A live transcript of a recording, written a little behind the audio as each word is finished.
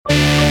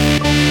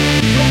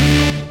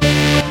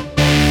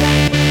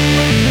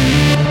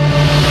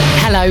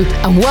Hello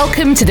and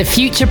welcome to the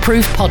Future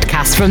Proof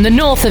podcast from the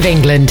north of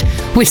England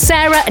with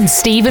Sarah and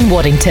Stephen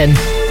Waddington.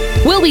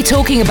 We'll be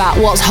talking about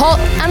what's hot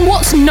and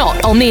what's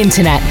not on the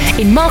internet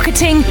in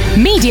marketing,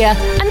 media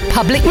and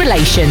public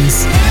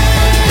relations.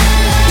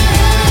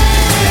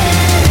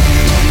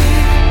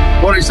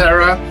 Morning,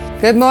 Sarah.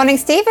 Good morning,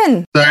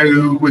 Stephen.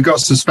 So we've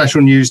got some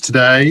special news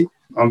today.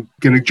 I'm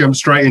going to jump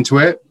straight into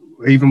it,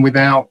 even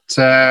without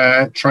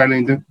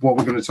trailing what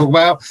we're going to talk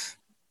about.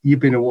 You've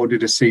been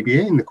awarded a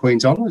CBE in the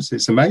Queen's Honours.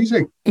 It's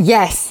amazing.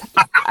 Yes,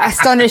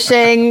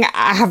 astonishing.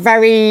 I have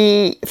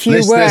very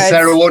few words.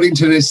 Sarah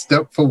Waddington is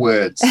stuck for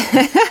words.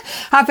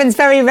 Happens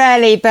very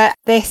rarely, but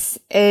this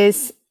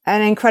is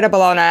an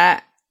incredible honour.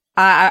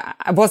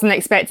 I wasn't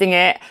expecting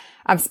it.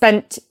 I've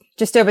spent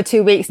just over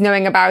 2 weeks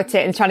knowing about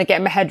it and trying to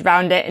get my head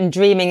around it and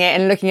dreaming it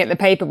and looking at the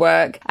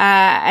paperwork.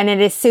 And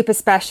it is super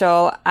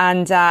special.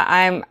 And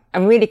I'm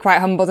really quite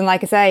humbled and,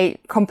 like I say,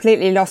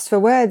 completely lost for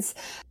words.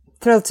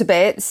 Thrilled to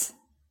bits.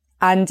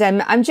 And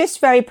I'm just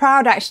very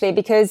proud, actually,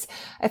 because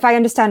if I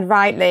understand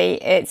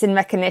rightly, it's in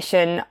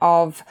recognition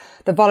of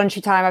the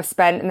voluntary time I've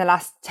spent in the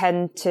last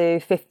 10 to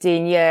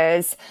 15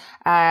 years,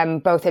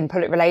 both in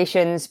public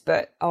relations,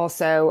 but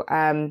also,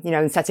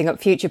 in setting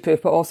up Future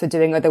Proof, but also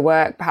doing other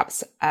work,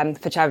 perhaps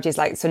for charities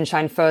like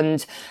Sunshine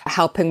Fund,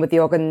 helping with the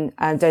organ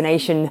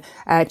donation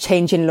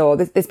change in law.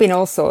 There's been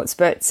all sorts,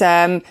 but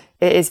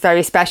it is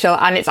very special,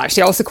 and it's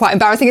actually also quite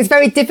embarrassing. It's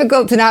very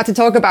difficult to now to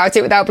talk about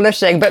it without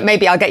blushing, but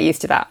maybe I'll get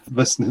used to that.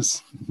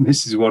 Listeners,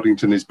 Mrs.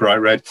 Waddington is bright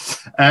red.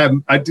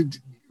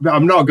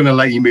 I'm not going to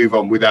let you move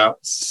on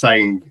without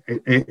saying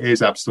it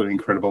is absolutely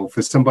incredible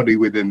for somebody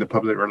within the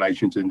public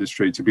relations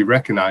industry to be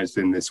recognised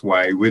in this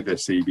way with a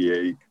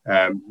CBE.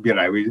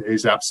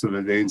 Is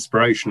absolutely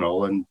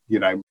inspirational, and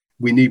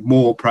we need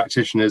more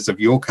practitioners of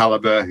your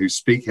caliber who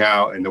speak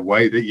out in the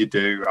way that you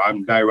do.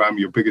 I'm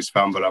your biggest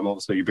fan, but I'm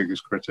also your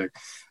biggest critic.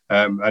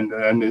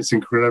 And it's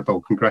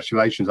incredible.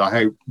 Congratulations. I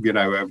hope,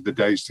 over the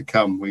days to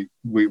come, I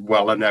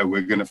know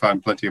we're going to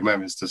find plenty of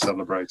moments to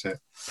celebrate it.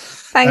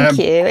 Thank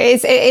you.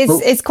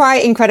 It's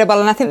quite incredible.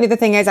 And I think the other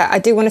thing is I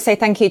do want to say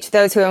thank you to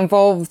those who are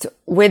involved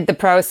with the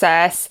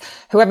process,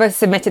 whoever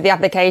submitted the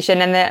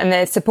application and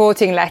the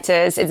supporting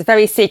letters. It's a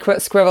very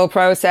secret squirrel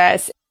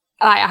process.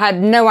 I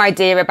had no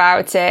idea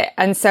about it.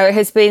 And so it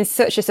has been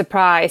such a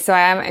surprise. So I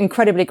am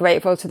incredibly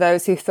grateful to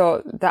those who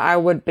thought that I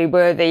would be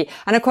worthy.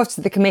 And of course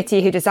to the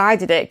committee who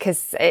decided it,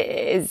 because it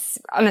is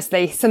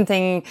honestly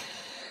something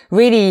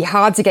really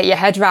hard to get your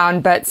head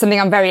around, but something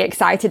I'm very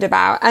excited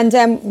about. And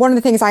one of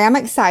the things I am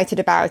excited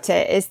about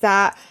it is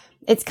that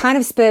it's kind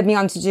of spurred me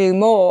on to do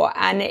more.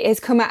 And it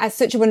has come at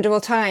such a wonderful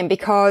time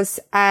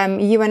because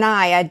you and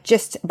I are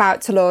just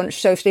about to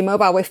launch Socially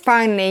Mobile. We're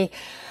finally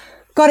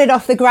got it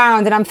off the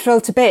ground, and I'm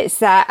thrilled to bits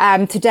that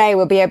today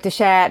we'll be able to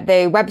share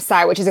the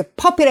website, which is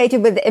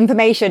populated with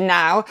information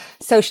now,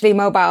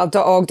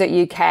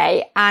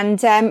 sociallymobile.org.uk. And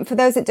for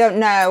those that don't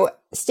know,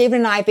 Stephen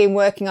and I have been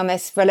working on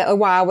this for a little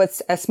while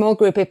with a small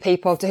group of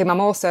people to whom I'm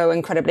also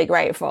incredibly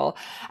grateful,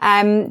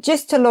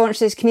 just to launch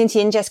this community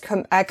ingest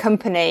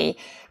company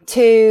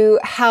to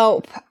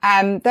help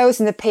those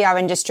in the PR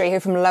industry who are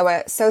from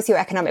lower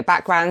socioeconomic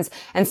backgrounds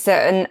and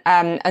certain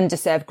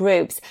underserved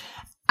groups.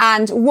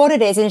 And what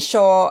it is, in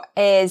short,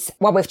 is,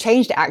 we've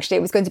changed it actually.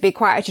 It was going to be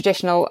quite a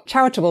traditional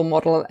charitable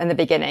model in the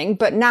beginning,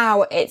 but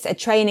now it's a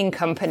training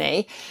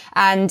company.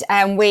 And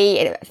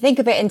we think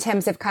of it in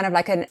terms of kind of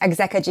like an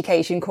exec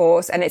education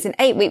course. And it's an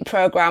 8-week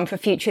program for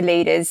future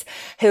leaders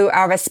who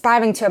are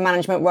aspiring to a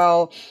management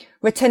role,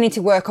 returning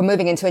to work or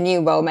moving into a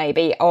new role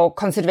maybe, or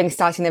considering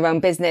starting their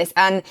own business.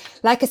 And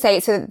like I say,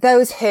 so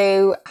those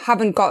who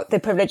haven't got the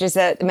privileges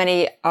that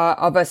many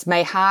of us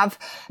may have,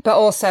 but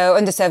also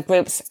underserved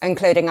groups,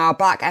 including our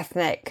Black,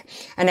 ethnic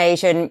and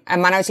Asian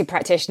and minority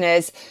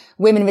practitioners,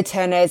 women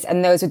returners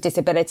and those with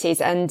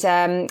disabilities. And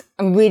I'm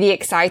really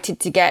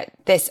excited to get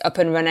this up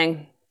and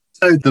running.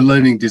 So the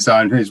learning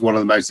design is one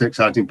of the most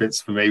exciting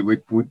bits for me.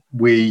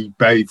 We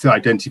both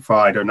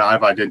identified, and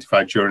I've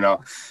identified during our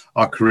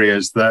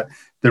careers, that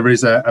there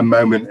is a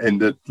moment in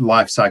the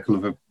life cycle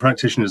of a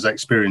practitioner's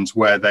experience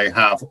where they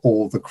have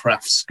all the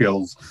craft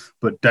skills,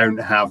 but don't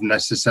have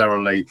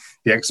necessarily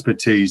the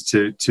expertise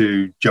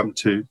to jump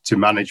to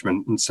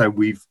management. And so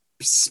we've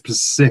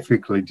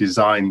specifically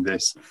designed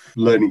this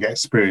learning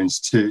experience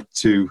to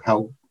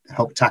help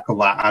tackle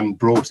that, and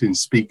brought in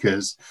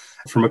speakers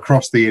from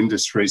across the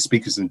industry,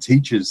 speakers and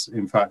teachers,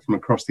 in fact, from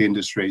across the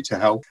industry, to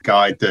help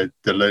guide the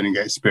learning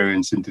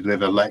experience and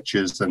deliver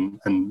lectures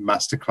and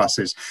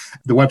masterclasses.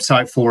 The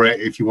website for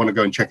it, if you want to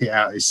go and check it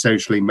out, is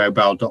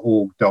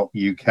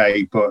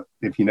sociallymobile.org.uk. But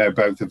if you know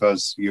both of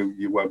us,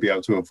 you won't be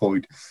able to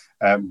avoid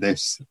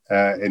this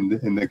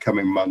in the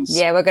coming months.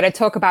 Yeah, we're going to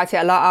talk about it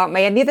a lot, aren't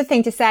we? And the other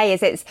thing to say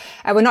is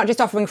we're not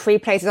just offering free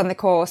places on the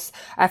course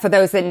for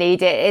those that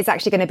need it. It's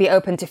actually going to be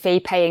open to fee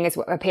paying as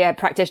peer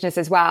practitioners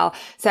as well.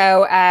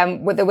 So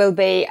there will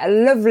be a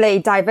lovely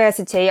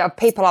diversity of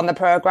people on the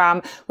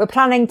programme. We're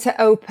planning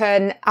to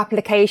open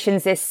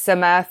applications this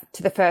summer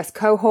to the first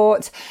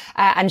cohort,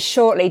 and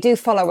shortly do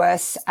follow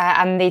us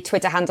and the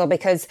Twitter handle,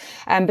 because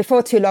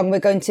before too long we're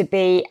going to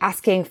be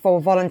asking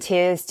for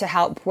volunteers to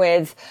help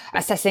with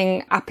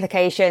assessing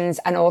applications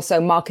and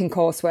also marking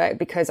coursework,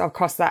 because of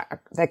course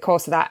the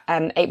course of that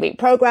 8-week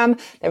program,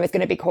 there is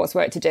going to be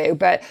coursework to do.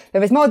 But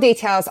there is more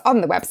details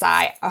on the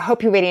website. I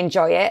hope you really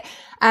enjoy it.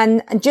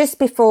 And just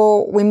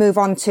before we move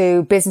on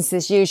to business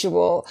as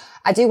usual,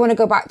 I do want to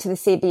go back to the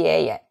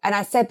CBE. And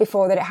I said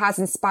before that it has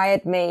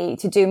inspired me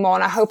to do more,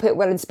 and I hope it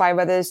will inspire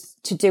others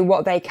to do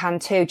what they can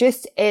too,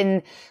 just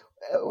in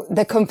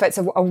the comforts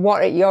of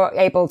what you're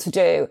able to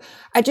do.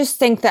 I just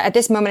think that at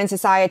this moment in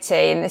society,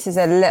 and this is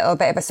a little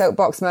bit of a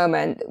soapbox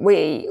moment,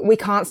 we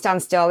can't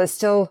stand still. There's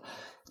still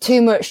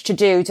too much to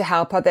do to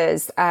help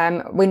others.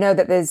 We know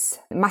that there's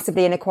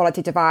massively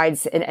inequality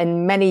divides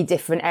in many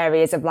different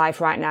areas of life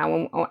right now,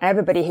 and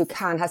everybody who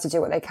can has to do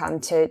what they can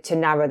to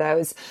narrow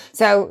those.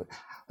 So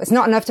it's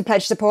not enough to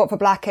pledge support for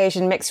Black,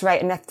 Asian, mixed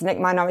rate and ethnic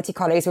minority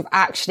colleagues. We've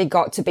actually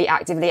got to be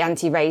actively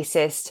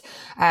anti-racist.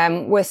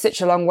 We're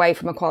such a long way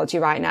from equality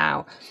right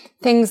now.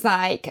 Things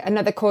like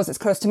another cause that's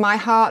close to my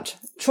heart,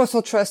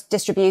 Trussell Trust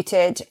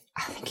distributed,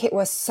 I think it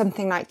was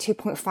something like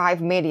 2.5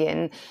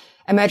 million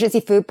emergency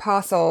food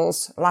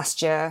parcels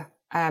last year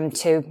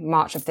to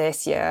March of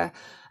this year.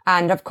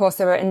 And of course,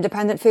 there are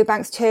independent food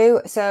banks too.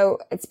 So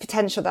it's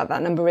potential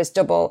that number is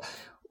double.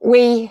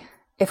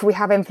 If we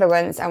have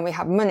influence and we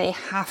have money,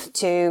 have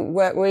to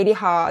work really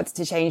hard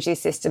to change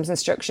these systems and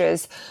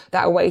structures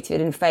that are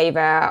weighted in favour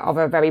of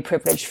a very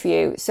privileged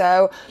few.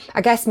 So I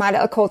guess my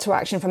little call to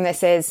action from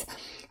this is,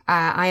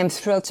 I am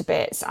thrilled to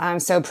bits. I'm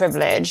so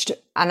privileged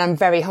and I'm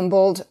very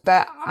humbled,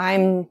 but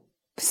I'm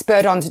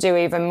spurred on to do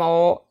even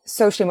more.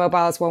 Socially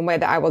mobile is one way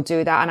that I will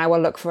do that, and I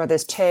will look for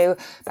others too.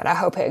 But I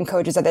hope it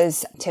encourages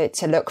others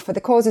to look for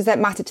the causes that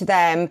matter to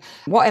them.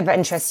 Whatever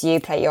interests you,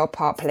 play your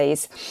part,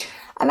 please.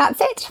 And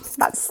that's it.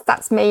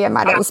 That's me and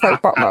my little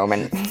soapbox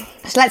moment.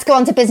 So let's go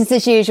on to business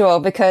as usual,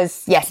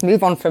 because yes,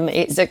 move on from me.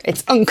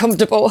 It's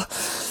uncomfortable.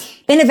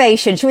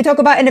 Innovation. Should we talk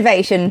about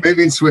innovation?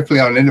 Moving swiftly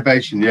on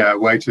innovation, yeah,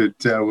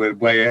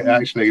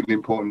 actually an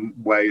important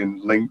way and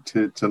link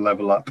to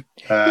level up.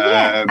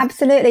 Yeah,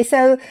 absolutely.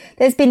 So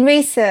there's been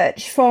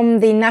research from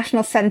the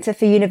National Centre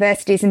for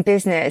Universities and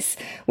Business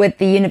with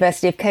the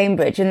University of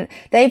Cambridge, and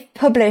they've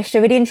published a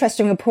really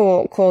interesting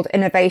report called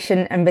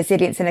Innovation and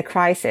Resilience in a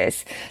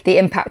Crisis, the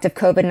Impact of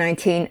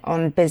COVID-19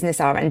 on Business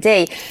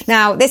R&D.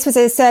 Now, this was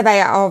a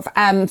survey of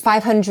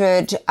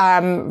 500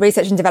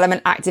 research and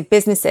development active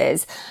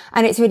businesses,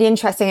 and it's really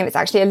interesting, and it's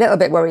actually a little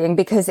bit worrying,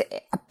 because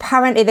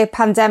apparently the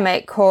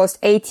pandemic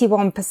caused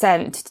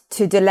 81%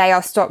 to delay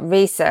or stop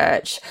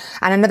research,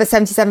 and another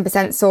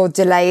 77% saw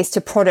delays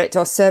to product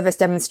or service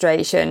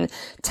demonstration,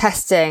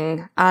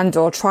 testing and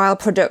or trial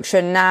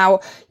production. Now,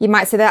 you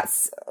might say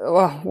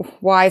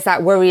why is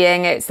that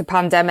worrying? It's the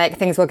pandemic,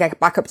 things will get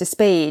back up to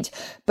speed.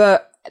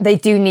 But they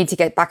do need to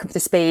get back up to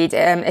speed.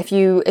 If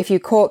you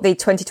caught the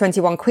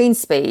 2021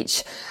 Queen's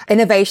speech,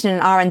 innovation and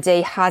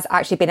R&D has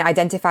actually been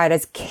identified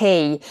as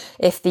key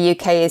if the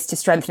UK is to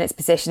strengthen its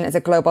position as a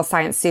global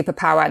science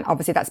superpower. And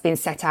obviously that's been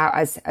set out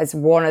as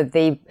one of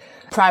the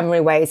primary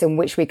ways in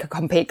which we could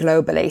compete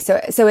globally.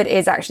 So it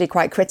is actually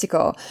quite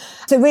critical.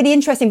 So really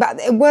interesting,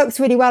 but it works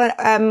really well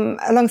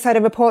alongside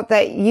a report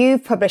that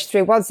you've published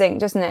through Waddzinc,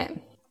 doesn't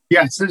it?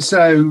 Yes,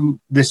 so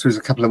this was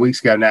a couple of weeks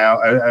ago now,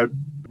 a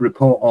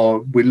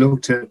report we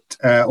looked at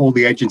all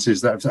the agencies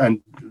that have, and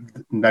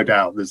no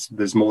doubt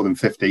there's more than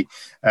 50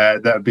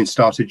 that have been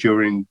started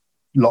during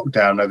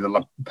lockdown over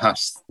the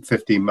past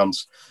 15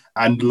 months,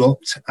 and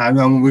looked,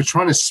 and we're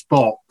trying to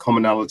spot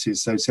commonalities.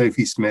 So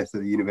Sophie Smith at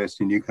the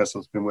University of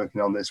Newcastle has been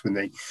working on this with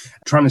me,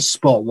 trying to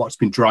spot what's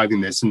been driving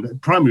this. And the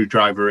primary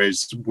driver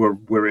is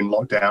we're in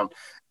lockdown.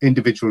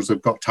 Individuals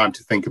have got time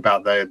to think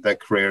about their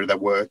career, their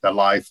work, their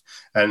life,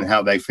 and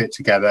how they fit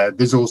together.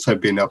 There's also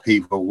been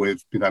upheaval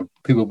with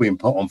people being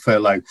put on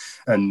furlough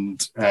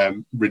and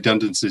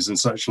redundancies and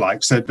such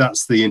like. So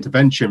that's the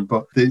intervention.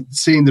 But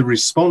seeing the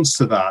response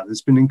to that,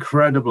 there's been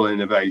incredible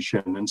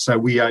innovation. And so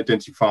we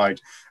identified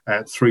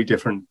 3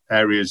 different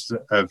areas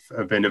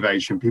of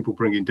innovation. People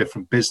bringing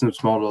different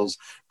business models,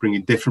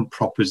 bringing different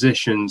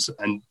propositions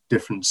and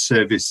different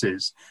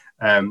services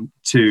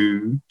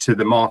to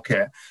the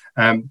market.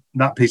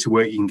 That piece of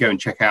work you can go and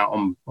check out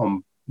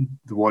on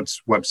the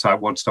WADS website,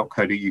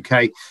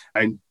 wads.co.uk,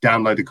 and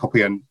download a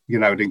copy. And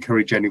I'd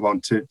encourage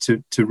anyone to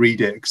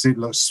read it, because it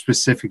looks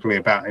specifically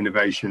about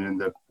innovation in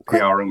the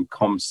PR and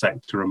comms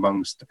sector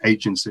amongst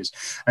agencies.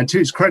 And to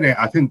its credit,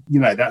 I think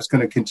that's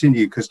going to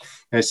continue, because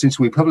since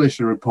we published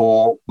the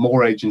report,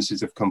 more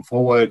agencies have come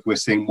forward. We're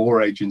seeing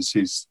more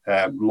agencies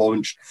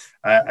launched,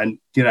 and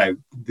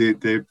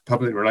the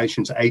public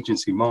relations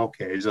agency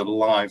market is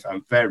alive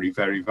and very,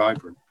 very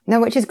vibrant. No,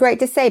 which is great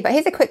to see. But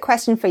here's a quick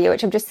question for you,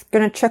 which I'm just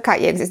going to chuck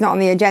at you because it's not on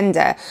the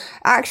agenda.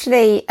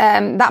 Actually,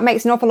 that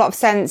makes an awful lot of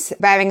sense,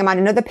 bearing in mind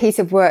another piece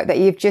of work that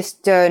you've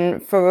just done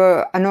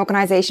for an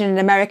organisation in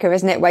America,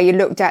 isn't it, where you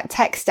looked at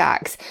tech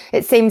stacks.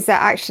 It seems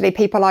that actually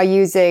people are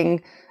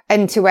using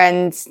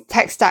end-to-end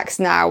tech stacks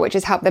now, which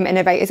has helped them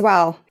innovate as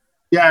well.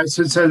 Yeah,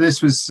 so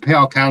this was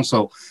PR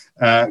Council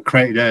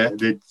created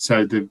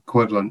the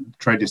equivalent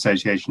trade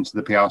association to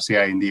the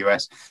PRCA in the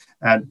US.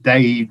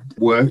 They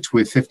worked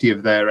with 50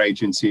 of their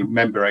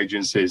member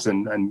agencies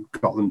and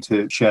got them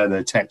to share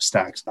their tech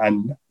stacks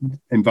and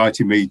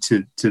invited me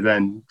to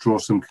then draw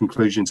some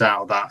conclusions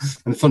out of that.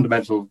 And the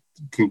fundamental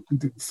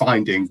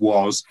finding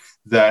was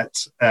that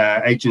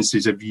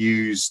agencies have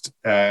used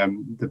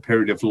the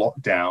period of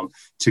lockdown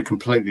to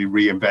completely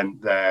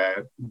reinvent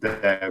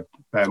their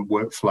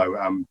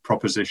workflow and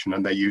proposition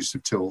and their use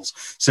of tools.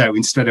 So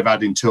instead of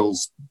adding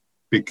tools,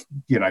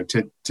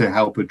 to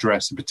help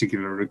address a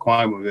particular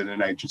requirement within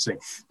an agency,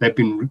 they've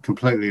been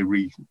completely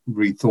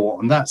rethought.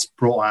 And that's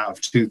brought out of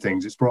two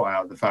things. It's brought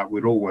out the fact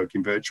we're all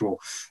working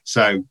virtual.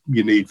 So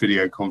you need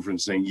video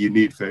conferencing, you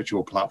need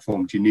virtual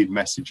platforms, you need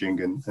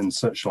messaging and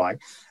such like.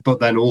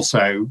 But then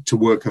also to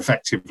work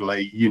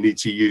effectively, you need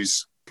to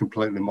use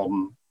completely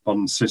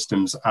modern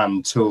systems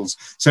and tools.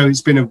 So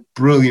it's been a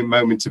brilliant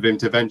moment of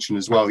intervention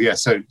as well. Yeah,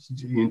 so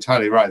you're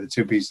entirely right. The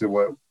two pieces of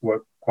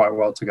work quite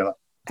well together.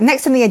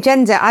 Next on the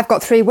agenda, I've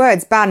got 3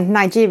 words: ban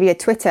Nigeria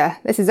Twitter.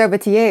 This is over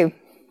to you.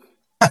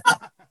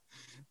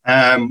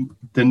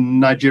 The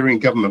Nigerian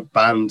government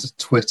banned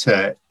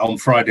Twitter on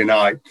Friday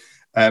night.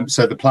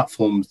 So the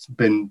platform's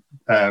been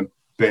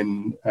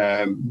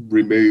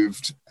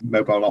removed.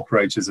 Mobile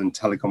operators and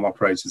telecom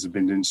operators have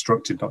been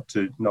instructed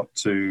not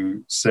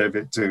to serve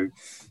it to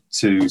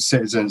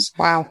citizens.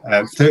 Wow.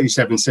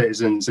 37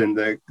 citizens in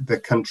the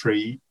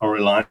country are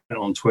reliant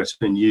on Twitter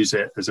and use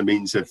it as a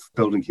means of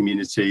building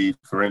community,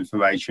 for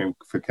information,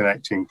 for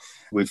connecting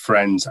with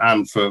friends,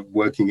 and for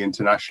working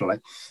internationally.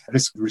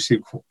 This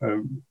received a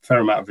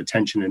fair amount of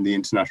attention in the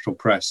international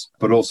press,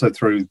 but also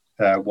through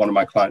one of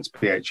my clients,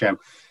 PHM,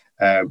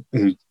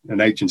 who's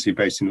an agency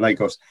based in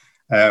Lagos.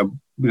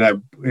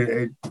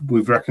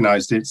 We've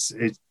recognised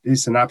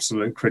it's an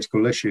absolute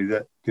critical issue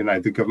that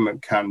the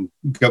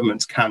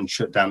governments can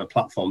shut down a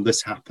platform.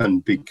 This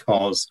happened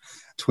because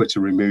Twitter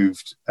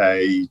removed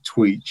a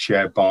tweet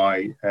shared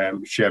by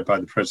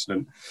the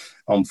president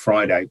on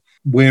Friday.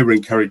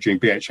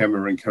 BHM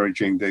are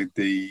encouraging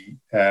the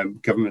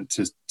government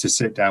to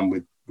sit down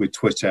with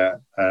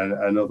Twitter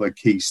and other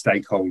key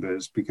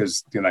stakeholders,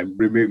 because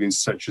removing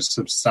such a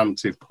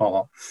substantive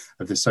part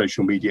of the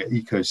social media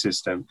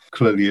ecosystem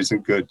clearly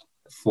isn't good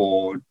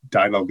for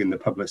dialogue in the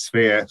public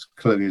sphere,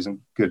 clearly isn't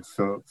good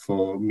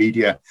for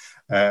media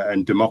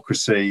and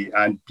democracy,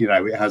 and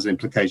it has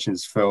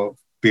implications for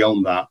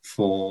beyond that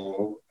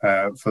for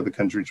the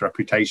country's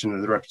reputation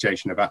and the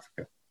reputation of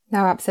Africa.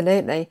 No,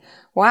 absolutely.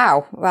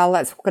 Wow. Well,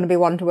 that's going to be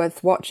one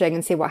worth watching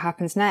and see what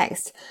happens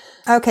next.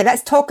 Okay,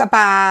 let's talk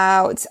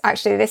about,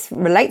 actually, this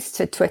relates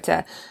to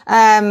Twitter.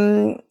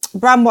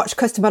 Brandwatch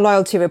Customer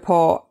Loyalty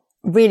Report.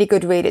 Really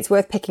good read. It's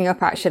worth picking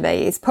up,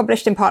 actually. It's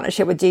published in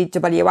partnership with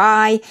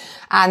DWI,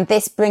 and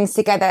this brings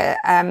together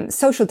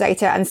social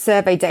data and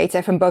survey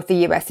data from both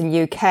the US and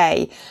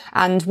UK.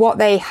 And what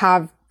they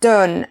have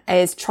done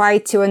is try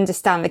to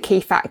understand the key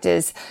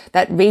factors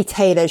that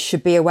retailers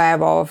should be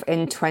aware of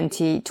in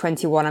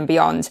 2021 and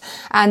beyond.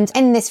 And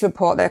in this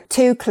report, there are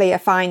 2 clear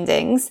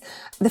findings.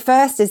 The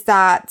first is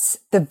that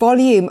the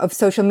volume of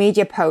social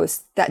media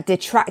posts that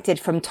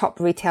detracted from top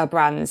retail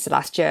brands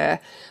last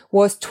year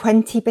was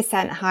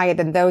 20% higher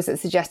than those that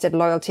suggested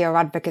loyalty or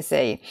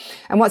advocacy.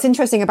 And what's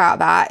interesting about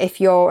that,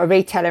 if you're a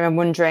retailer and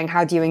wondering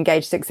how do you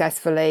engage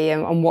successfully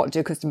and what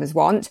do customers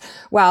want?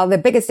 Well, the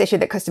biggest issue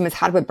that customers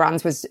had with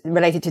brands was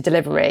related to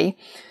delivery.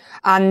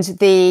 And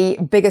the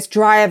biggest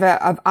driver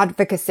of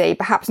advocacy,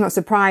 perhaps not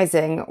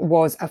surprising,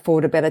 was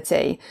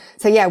affordability.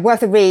 So yeah,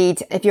 worth a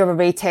read if you're a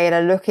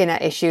retailer looking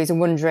at issues and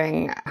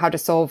wondering how to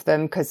solve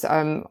them, because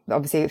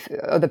obviously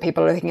other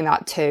people are looking at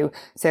that too.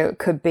 So it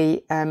could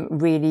be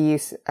really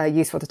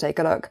useful to take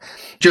a look.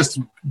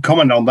 Just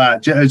comment on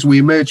that. As we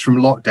emerge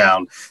from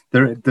lockdown,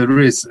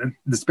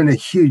 there's been a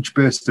huge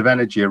burst of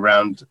energy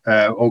around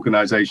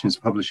organisations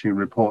publishing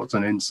reports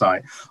and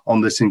insight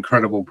on this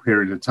incredible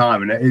period of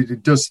time, and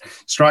it does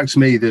strikes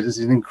me that it's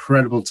an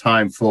incredible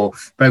time for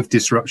both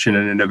disruption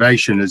and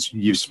innovation, as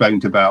you've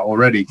spoken about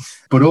already,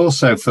 but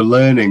also for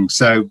learning.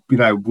 So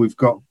we've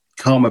got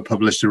Karma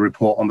published a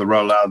report on the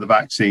rollout of the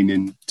vaccine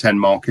in 10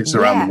 markets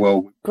around the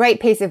world.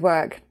 Great piece of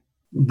work.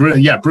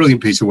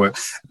 Brilliant piece of work.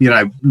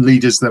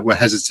 Leaders that were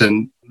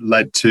hesitant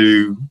led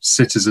to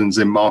citizens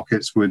in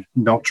markets with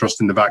not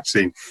trusting the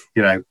vaccine.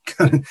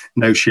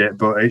 No shit,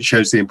 but it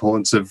shows the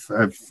importance of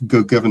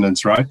good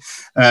governance, right?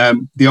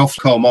 The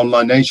Ofcom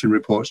Online Nation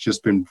report's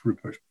just been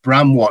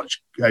Brandwatch,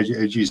 as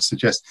you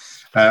suggest,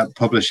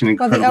 publishing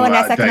incredible the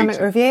ONS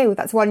Economic Review.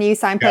 That's one you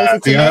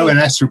signposted to the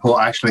me. ONS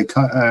report, actually,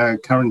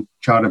 Karen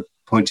Charter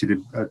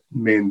pointed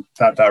me in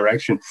that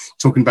direction,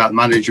 talking about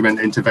management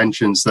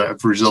interventions that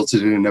have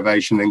resulted in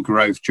innovation and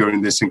growth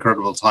during this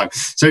incredible time.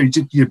 So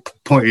your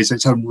point is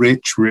it's a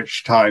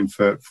rich time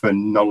for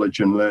knowledge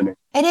and learning.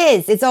 It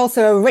is. It's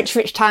also a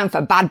rich time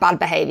for bad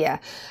behaviour.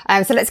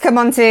 So let's come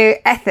on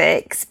to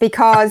ethics,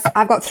 because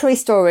I've got 3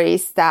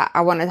 stories that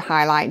I want to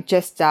highlight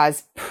just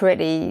as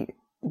pretty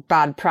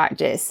bad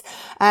practice.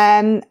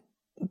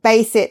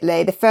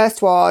 Basically, the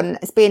first one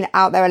has been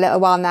out there a little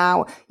while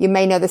now. You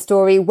may know the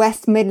story.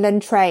 West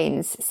Midland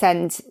Trains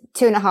sent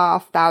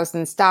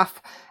 2,500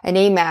 staff an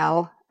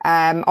email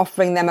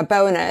offering them a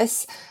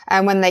bonus.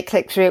 And when they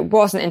clicked through, it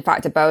wasn't in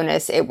fact a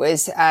bonus. It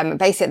was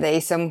basically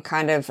some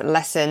kind of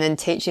lesson and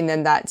teaching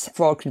them that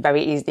fraud can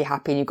very easily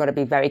happen. You've got to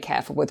be very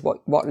careful with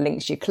what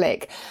links you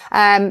click.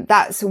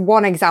 That's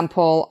one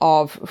example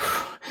of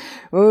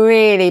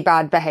really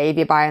bad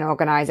behavior by an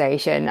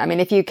organization. I mean,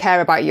 if you care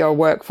about your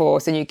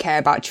workforce and you care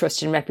about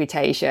trust and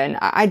reputation,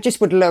 I just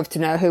would love to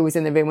know who was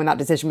in the room when that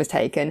decision was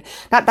taken.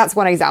 That's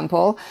one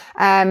example.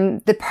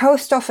 The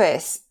post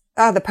office.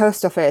 The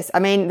post office. I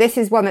mean, this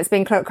is one that's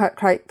been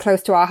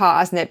close to our heart,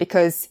 hasn't it?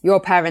 Because your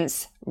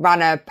parents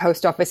ran a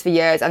post office for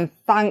years, and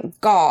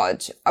thank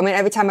God. I mean,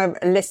 every time I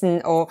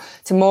listen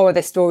to more of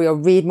this story or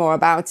read more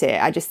about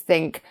it, I just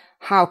think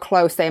how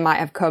close they might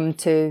have come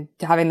to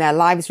having their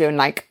lives ruined,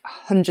 like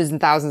hundreds and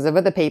thousands of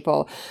other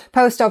people.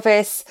 Post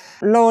office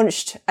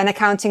launched an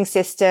accounting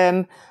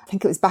system. I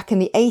think it was back in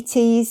the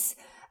 80s.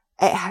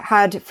 It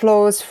had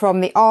flaws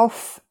from the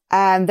off.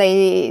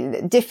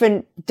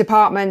 Different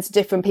departments,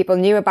 different people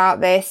knew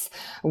about this.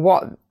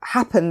 What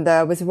happened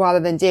though was, rather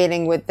than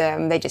dealing with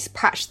them, they just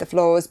patched the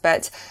flaws,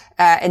 but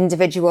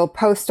individual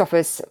post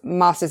office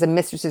masters and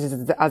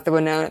mistresses, as they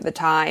were known at the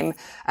time,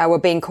 were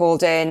being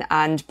called in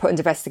and put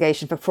into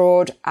investigation for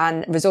fraud,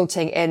 and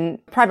resulting in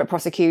private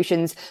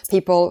prosecutions,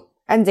 people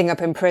ending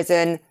up in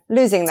prison,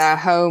 losing their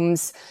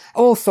homes,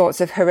 all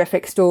sorts of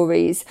horrific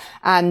stories.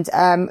 And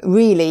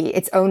really,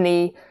 it's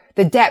only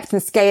the depth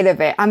and scale of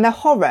it and the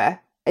horror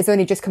is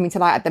only just coming to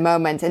light at the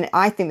moment. And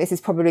I think this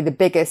is probably the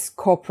biggest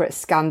corporate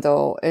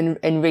scandal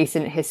in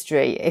recent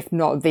history, if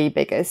not the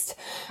biggest.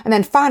 And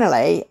then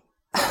finally,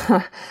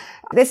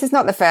 this is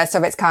not the first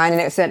of its kind,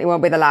 and it certainly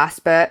won't be the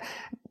last, but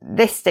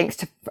this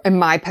stinks in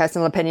my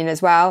personal opinion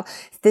as well.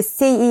 The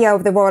CEO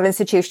of the Royal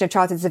Institution of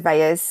Chartered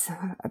Surveyors,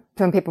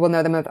 some people will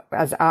know them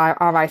as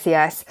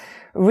RICS,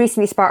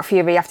 recently sparked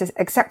fury after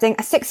accepting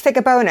a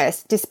 6-figure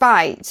bonus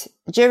despite,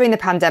 during the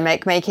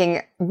pandemic,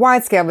 making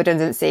wide-scale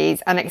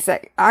redundancies and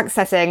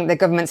accessing the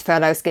government's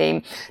furlough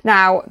scheme.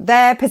 Now,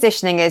 their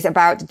positioning is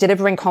about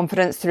delivering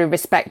confidence through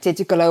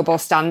respected global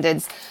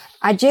standards.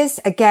 I just,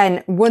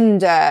 again,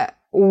 wonder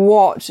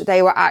what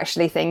they were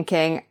actually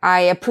thinking.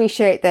 I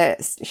appreciate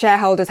that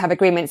shareholders have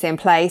agreements in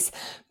place,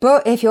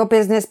 but if your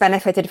business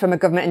benefited from a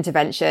government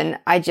intervention,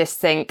 I just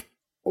think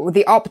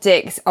the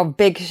optics of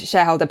big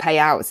shareholder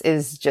payouts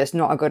is just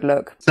not a good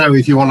look. So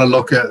if you want to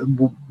look at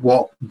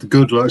what the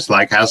good looks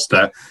like,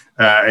 Asda,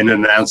 in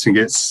announcing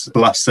its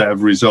last set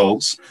of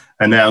results,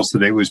 announced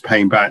that it was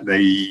paying back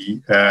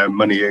the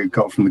money it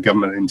got from the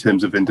government in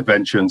terms of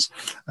interventions.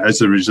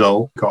 As a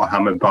result, got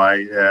hammered by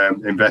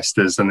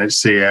investors, and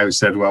its CEO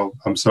said, well,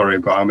 I'm sorry,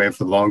 but I'm here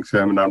for the long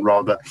term, and I'd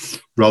rather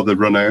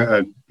run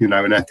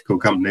an ethical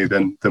company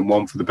than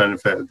one for the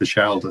benefit of the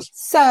shareholders.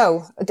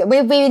 So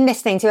we've been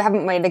listening to,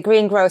 haven't we, the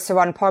Green Grocer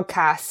on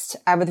podcast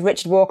with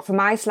Richard Walker from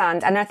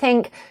Iceland. And I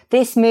think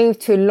this move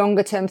to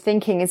longer term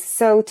thinking is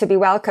so to be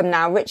welcome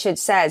now. Richard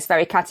says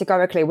very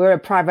categorically, we're a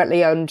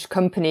privately owned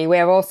company.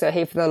 We're also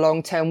here for the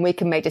long term. We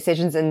can make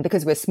decisions, and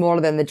because we're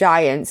smaller than the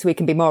giants, we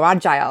can be more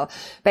agile.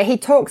 But he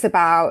talks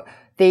about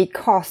the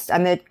cost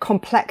and the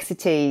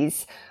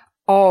complexities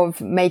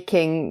of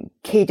making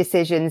key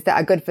decisions that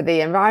are good for the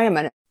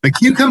environment. The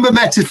cucumber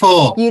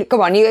metaphor.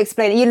 Go on, you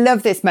explain it. You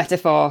love this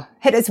metaphor.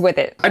 Hit us with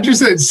it. I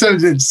just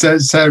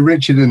so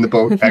Richard in the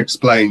book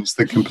explains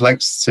the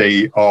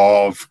complexity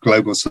of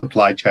global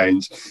supply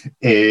chains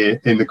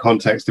in the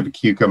context of a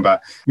cucumber.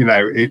 You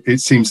know,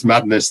 it seems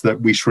madness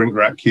that we shrink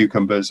wrap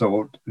cucumbers,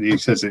 or he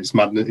says it's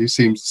madness.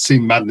 It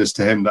seemed madness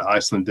to him that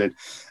Iceland did.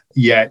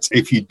 Yet,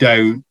 if you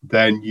don't,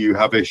 then you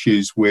have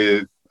issues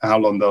with how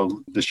long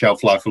the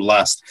shelf life will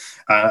last,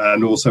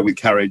 and also with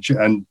carriage.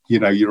 And, you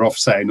know, you're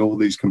offsetting all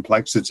these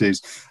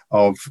complexities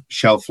of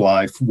shelf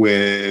life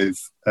with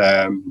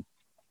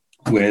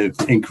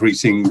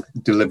increasing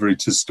delivery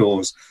to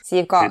stores. So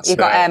you've got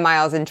air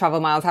miles and travel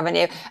miles, haven't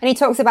you? And he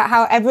talks about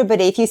how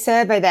everybody, if you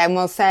survey them,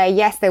 will say,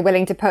 yes, they're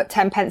willing to put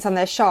 10 pence on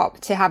their shop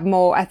to have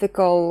more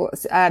ethical,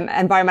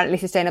 environmentally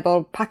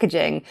sustainable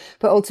packaging.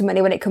 But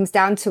ultimately, when it comes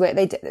down to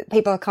it,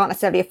 people can't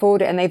necessarily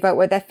afford it, and they vote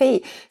with their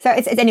feet. So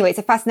anyway, it's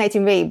a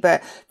fascinating read,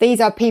 but these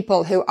are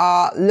people who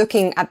are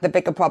looking at the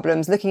bigger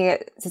problems, looking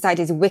at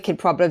society's wicked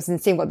problems and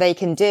seeing what they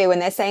can do.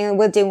 And they're saying,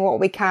 we're doing what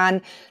we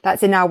can.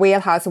 That's in our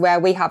wheelhouse where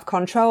we have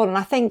control. And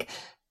I think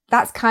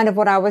that's kind of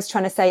what I was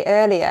trying to say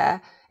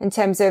earlier. in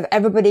terms of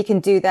everybody can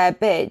do their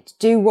bit,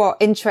 do what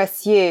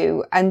interests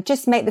you, and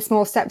just make the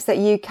small steps that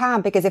you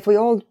can. Because if we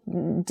all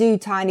do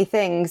tiny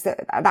things,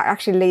 that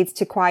actually leads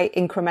to quite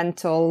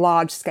incremental,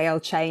 large scale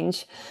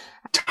change.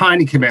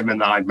 Tiny commitment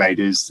that I've made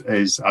is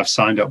I've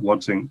signed up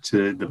Wadding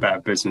to the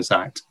Better Business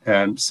Act.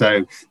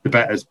 So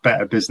the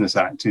Better Business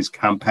Act is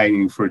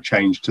campaigning for a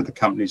change to the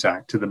Companies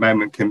Act. At the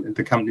moment,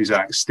 the Companies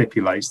Act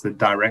stipulates that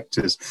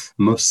directors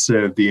must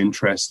serve the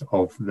interest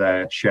of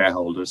their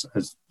shareholders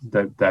as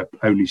their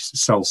only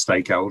sole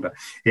stakeholder.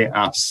 It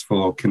asks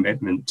for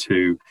commitment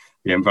to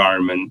the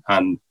environment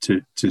and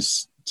to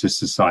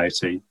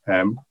society.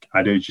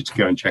 I'd urge you to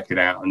go and check it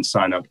out and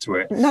sign up to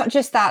it. Not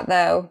just that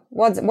though.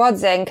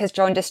 Wadding has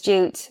joined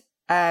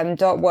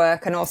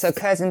Astute.work and also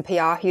Curzon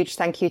PR. Huge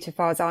thank you to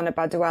Farzana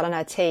Badwell and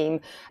her team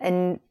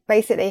in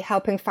basically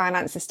helping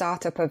finance the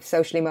startup of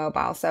Socially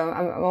Mobile. So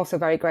I'm also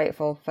very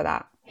grateful for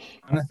that.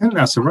 And I think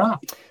that's a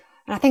wrap.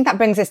 And I think that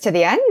brings us to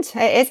the end.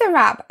 It is a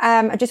wrap.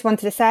 I just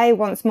wanted to say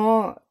once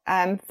more,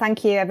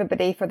 thank you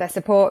everybody for their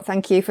support.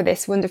 Thank you for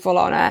this wonderful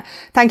honour.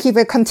 Thank you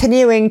for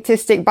continuing to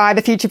stick by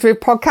the Future Proof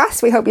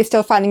podcast. We hope you're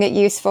still finding it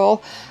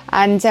useful,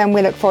 and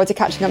we look forward to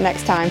catching up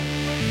next time.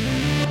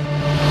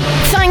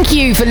 Thank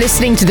you for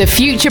listening to the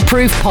Future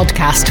Proof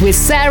podcast with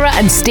Sarah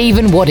and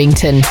Stephen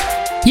Waddington.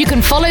 You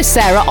can follow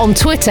Sarah on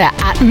Twitter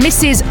at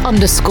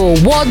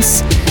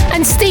Mrs_Wads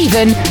and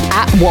Stephen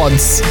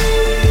 @Wads.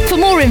 For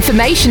more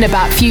information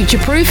about Future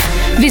Proof,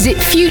 visit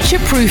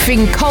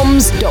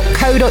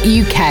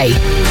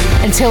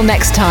futureproofingcoms.co.uk. Until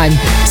next time,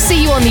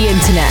 see you on the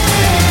internet.